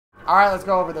Alright, let's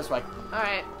go over this way.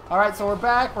 Alright. Alright, so we're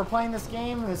back. We're playing this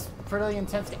game. This pretty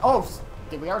intense game. Oh,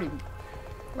 did we already...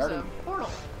 There's a portal.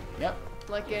 Yep.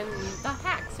 Like in the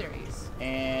Hack series.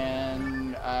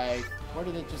 And where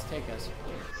did it just take us?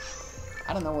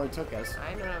 I don't know where it took us.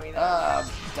 I don't know either.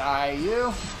 Die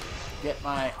you. Get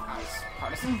my ice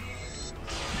partisan.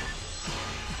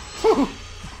 Whew.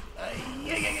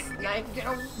 Knife,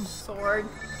 sword.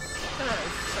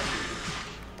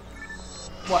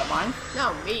 What, mine?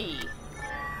 No, me.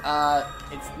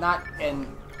 It's not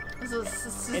an...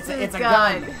 It's a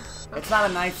gun. It's not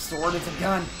a knife sword, it's a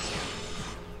gun.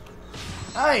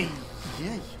 Ay,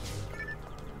 yeah.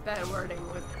 Bad wording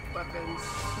with weapons.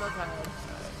 No bad.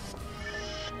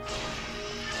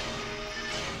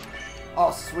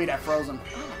 Oh, sweet, I froze him.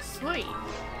 Oh, sweet.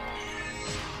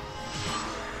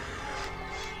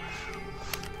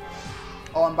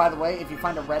 Oh, and by the way, if you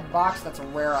find a red box, that's a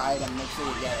rare item. Make sure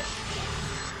you get it.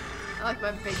 I like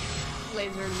my big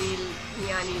laser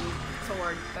neon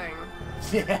sword thing.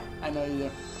 Yeah, I know you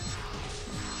do.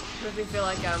 Makes me feel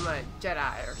like I'm a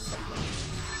Jedi or something.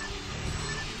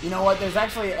 You know what? There's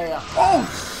actually a... Oh,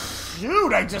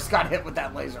 shoot! I just got hit with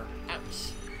that laser.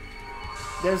 Ouch.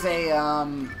 There's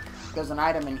an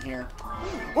item in here.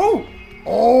 Oh!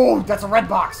 Oh, that's a red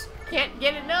box. Can't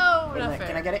get it, no! Wait a minute.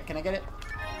 Can I get it? Can I get it?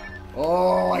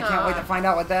 Oh, I can't wait to find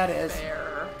out what that is.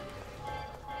 Fair.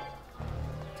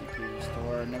 TP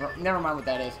store. Never mind what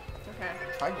that is. Okay.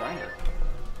 Try grinder.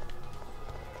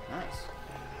 Nice.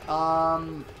 I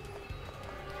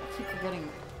keep forgetting.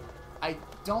 I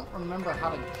don't remember how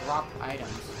to drop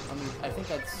items. I think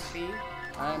that's B.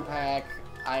 Item pack,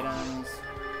 items.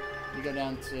 You go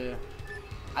down to...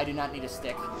 I do not need a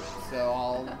stick, so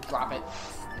I'll drop it.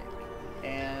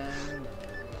 And...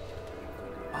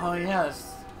 Oh,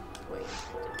 yes. Wait.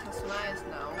 Customize?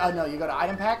 No. No, you go to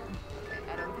item pack. Okay,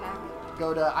 item pack.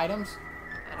 Go to items.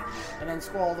 Items. And then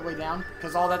scroll all the way down,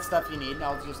 because all that stuff you need.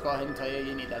 I'll just go ahead and tell you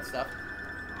you need that stuff.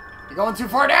 You're going too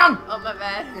far down! Oh, my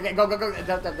bad. Okay, go. You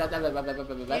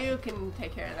can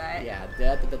take care of that. Yeah.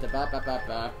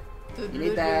 You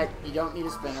need that. You don't need a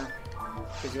spinner,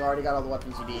 because you already got all the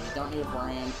weapons you need. You don't need a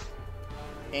brand.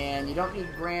 And you don't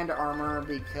need grand armor,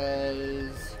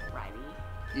 because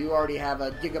you already have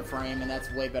a Giga Frame, and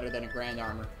that's way better than a grand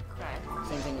armor. Right.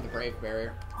 Same thing with the Grave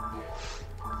Barrier.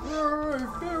 Grave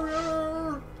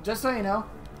Barrier! Just so you know,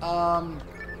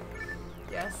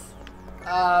 Yes.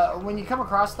 when you come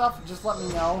across stuff, just let me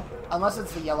know, unless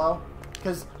it's the yellow,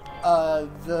 because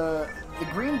the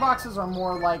green boxes are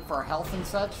more like for health and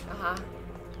such,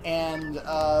 and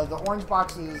the orange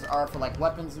boxes are for like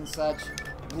weapons and such.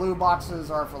 Blue boxes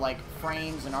are for like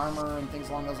frames and armor and things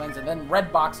along those lines, and then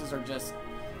red boxes are just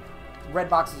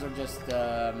This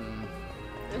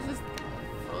is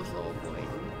confuzzling.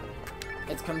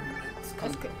 it's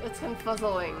confuzzling.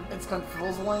 It's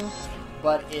confuzzling,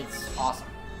 but it's awesome.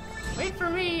 Wait for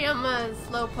me, I'm a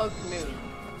slowpoke noob.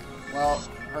 Well,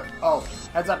 oh,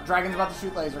 heads up, dragon's about to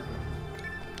shoot laser.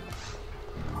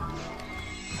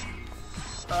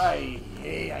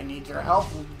 Hey, I need your help,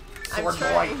 sword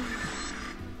boy.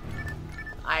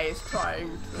 I is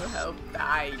trying to help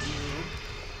you.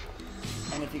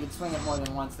 And if you could swing it more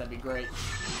than once, that'd be great.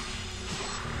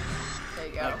 There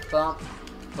you go. Like bump,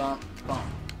 bump, bump.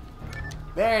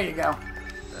 There you go.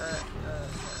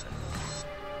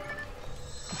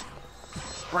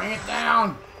 Bring it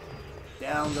down.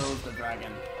 Down goes the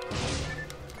dragon.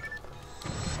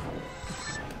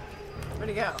 Where'd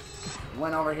he go?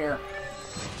 Went over here.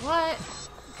 What?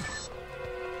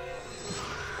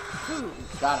 Ooh,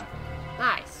 Got him.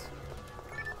 nice.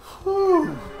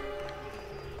 Whew.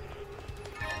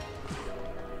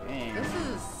 Man. This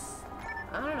is...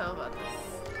 I don't know about this.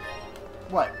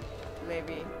 What?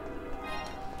 Maybe.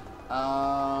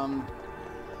 Oh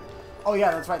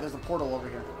yeah, that's right. There's a portal over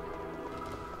here.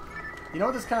 You know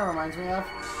what this kind of reminds me of?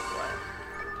 What?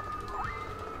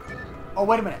 Oh,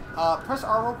 wait a minute. Press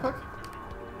R real quick.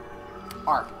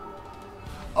 R.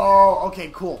 Oh, okay,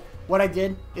 cool. What I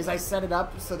did is I set it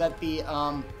up so that the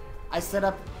I've set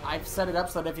it up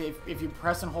so that if you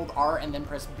press and hold R and then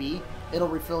press B, it'll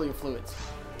refill your fluids.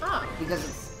 Oh. Because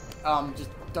it's just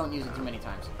don't use it too many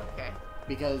times. Okay.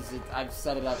 Because I've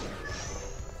set it up.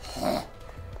 I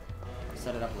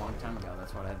set it up a long time ago.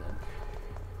 That's what I did.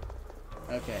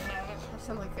 Okay. I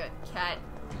sound like a cat.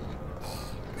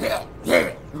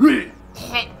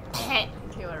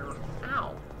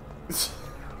 Ow.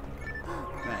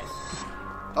 Nice.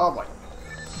 Oh boy.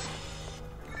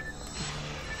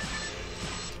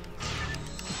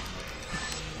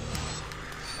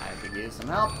 I could use some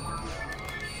help.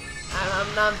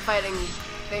 I'm not fighting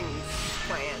things,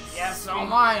 plants. Yes, so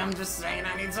am I. I'm just saying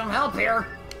I need some help here.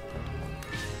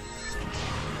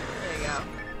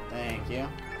 you.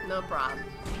 No problem.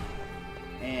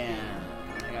 And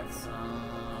I got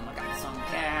some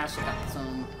cash. I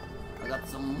got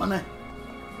some money.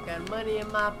 Got money in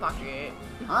my pocket.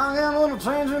 I got a little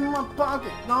change in my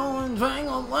pocket, going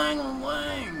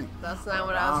wang. That's not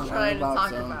what I was trying to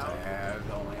talk about.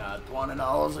 Only got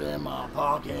 $20 in my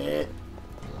pocket.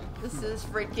 This is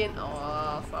freaking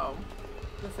awesome.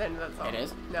 The end of that song. It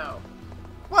is? No.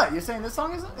 What? You're saying this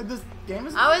song isn't? This game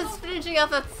isn't? I was finishing out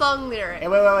that song lyric. Hey,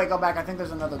 wait, go back. I think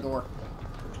there's another door.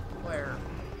 Where?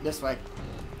 This way.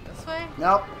 This way?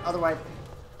 Nope, other way.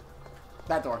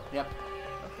 That door, yep.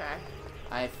 Okay.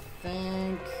 I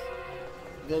think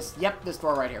this, yep, this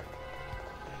door right here.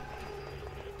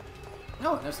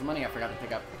 No, there's some money I forgot to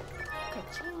pick up.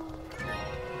 Ka-ching.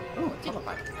 Ooh, a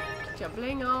telepipe.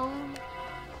 Jabling on.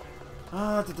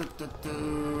 Why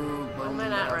am I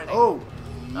not running? Oh,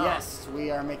 yes, we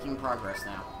are making progress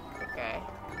now. Okay.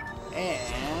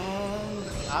 And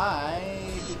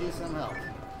I could use some help.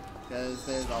 Because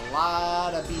there's a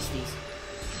lot of beasties.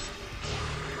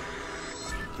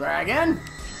 Dragon!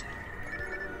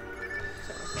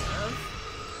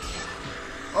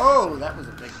 Oh, that was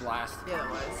a big blast. Yeah, that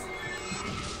was.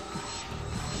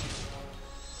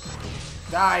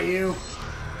 Die, you!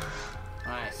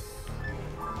 Nice.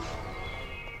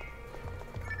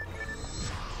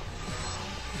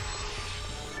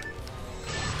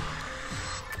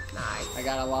 Nice. I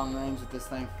got a long range with this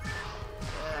thing.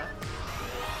 Yeah.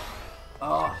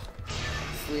 Oh,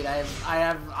 sweet!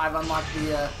 I've unlocked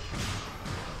the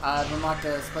I've unlocked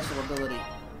a special ability.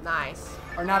 Nice.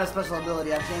 Or not a special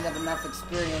ability. I've gained up enough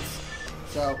experience.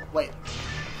 So wait,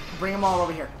 bring them all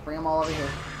over here. Bring them all over here.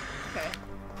 Okay.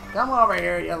 Come over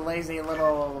here, you lazy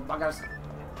little buggers.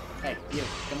 Hey, you,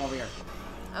 come over here.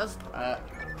 I was.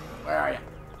 Where are you?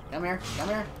 Come here, come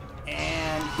here.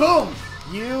 And boom!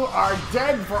 You are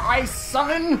dead, for I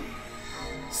summon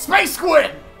Space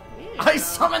Squid! Yeah. I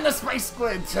summon the Space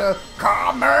Squid to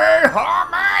Kamehameha!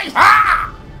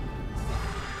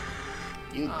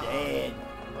 You dead.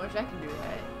 I wish I could do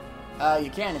that. You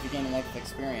can if you gain enough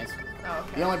experience. Oh,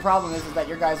 okay. The only problem is that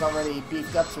your guy's already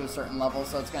beefed up to a certain level,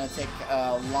 so it's going to take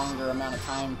a longer amount of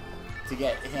time to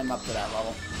get him up to that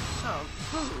level. Oh,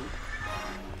 cool.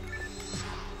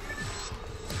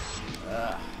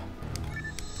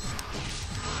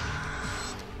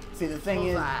 See, the thing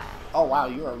is... Bullseye. Oh, wow,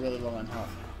 you are really low on health.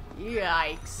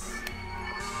 Yikes.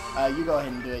 You go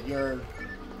ahead and do it. Your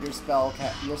spell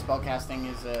casting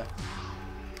is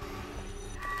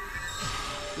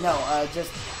no,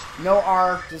 just no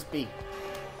R, just B.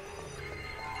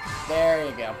 There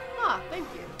you go. Ah, thank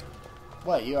you.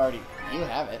 What? You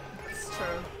have it. It's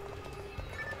true.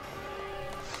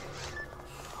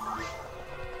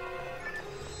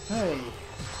 Hey.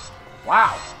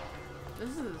 Wow. This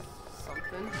is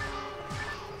something.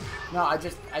 No, I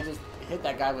just hit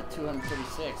that guy with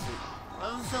 236.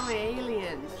 Oh, so many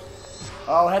aliens.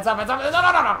 Oh, heads up, heads up.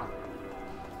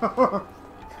 No.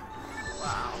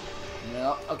 Wow.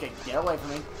 No. Okay, get away from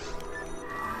me.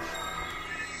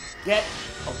 Get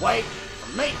away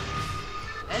from me.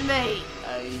 And me.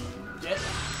 Get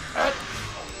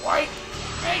away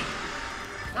from me.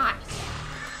 Nice.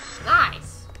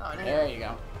 Nice. Oh, negative. There you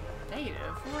go.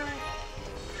 Negative? What?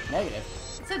 Negative.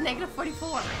 It said negative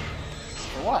 44.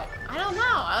 For what? I don't know.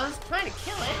 I was trying to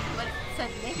kill it, but it said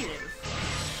negative.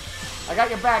 I got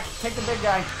your back. Take the big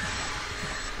guy.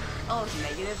 Oh, it's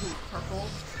negative and purple.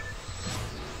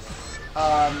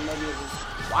 Maybe it was...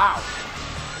 Wow.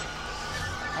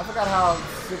 I forgot how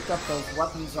souped up those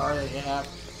weapons are that you have.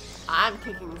 I'm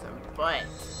kicking some butt.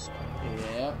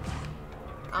 Yep.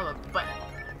 I'm a butt.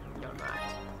 No, I'm not.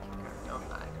 No, I'm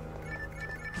not.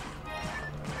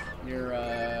 You're,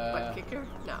 Butt kicker?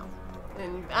 No.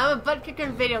 And I'm a butt kicker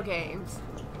in video games.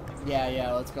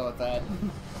 Yeah, let's go with that.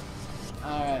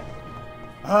 Alright.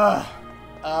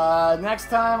 Next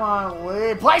time on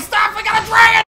We Play Stuff, we got a dragon!